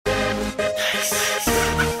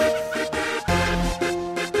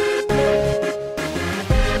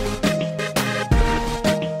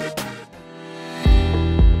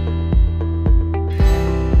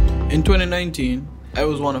2019, I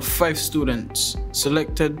was one of 5 students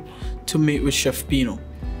selected to meet with Chef Pino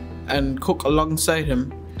and cook alongside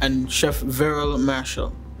him and Chef Viral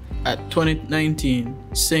Marshall at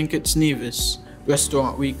 2019 St. Kitts Nevis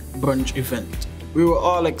Restaurant Week brunch event. We were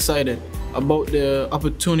all excited about the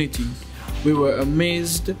opportunity. We were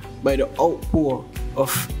amazed by the outpour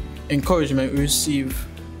of encouragement we received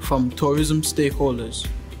from tourism stakeholders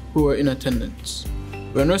who were in attendance.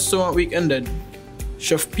 When Restaurant Week ended,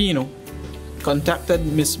 Chef Pino contacted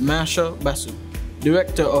Ms. Marsha Basu,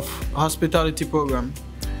 Director of Hospitality Program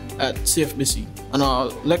at CFBC, and our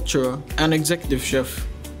lecturer and executive chef,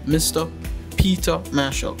 Mr. Peter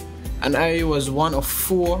Marshall. And I was one of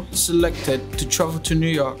 4 selected to travel to New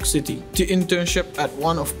York City to internship at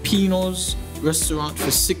one of Pino's restaurants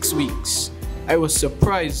for 6 weeks. I was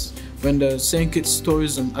surprised when the St. Kitts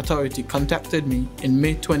Tourism Authority contacted me in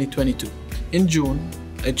May 2022. In June,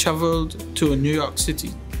 I traveled to New York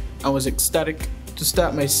City and was ecstatic to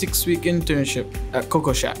start my 6-week internship at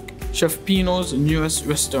Coco, Chef Pino's newest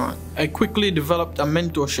restaurant. I quickly developed a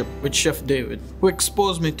mentorship with Chef David, who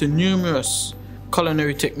exposed me to numerous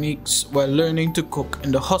culinary techniques while learning to cook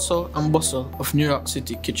in the hustle and bustle of New York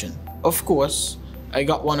City kitchen. Of course, I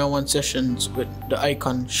got one-on-one sessions with the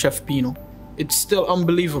icon Chef Pino. It's still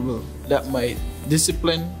unbelievable that my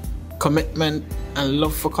discipline, commitment, and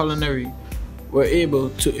love for culinary were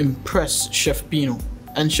able to impress Chef Pino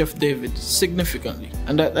and Chef David significantly,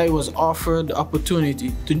 and that I was offered the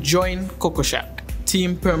opportunity to join Coco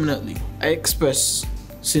team permanently. I express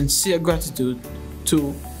sincere gratitude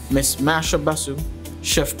to Ms. Marsha Basu,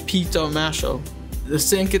 Chef Peter Marshall, the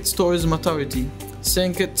St. Kitts Tourism Authority,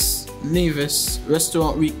 St. Kitts Nevis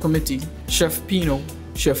Restaurant Week Committee, Chef Pino,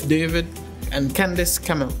 Chef David, and Candice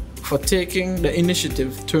Camel for taking the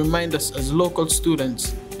initiative to remind us as local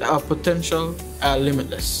students that our potential are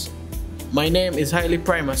limitless. My name is Haile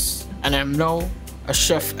Primus, and I am now a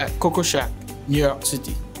chef at Coco Shack, New York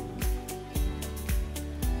City.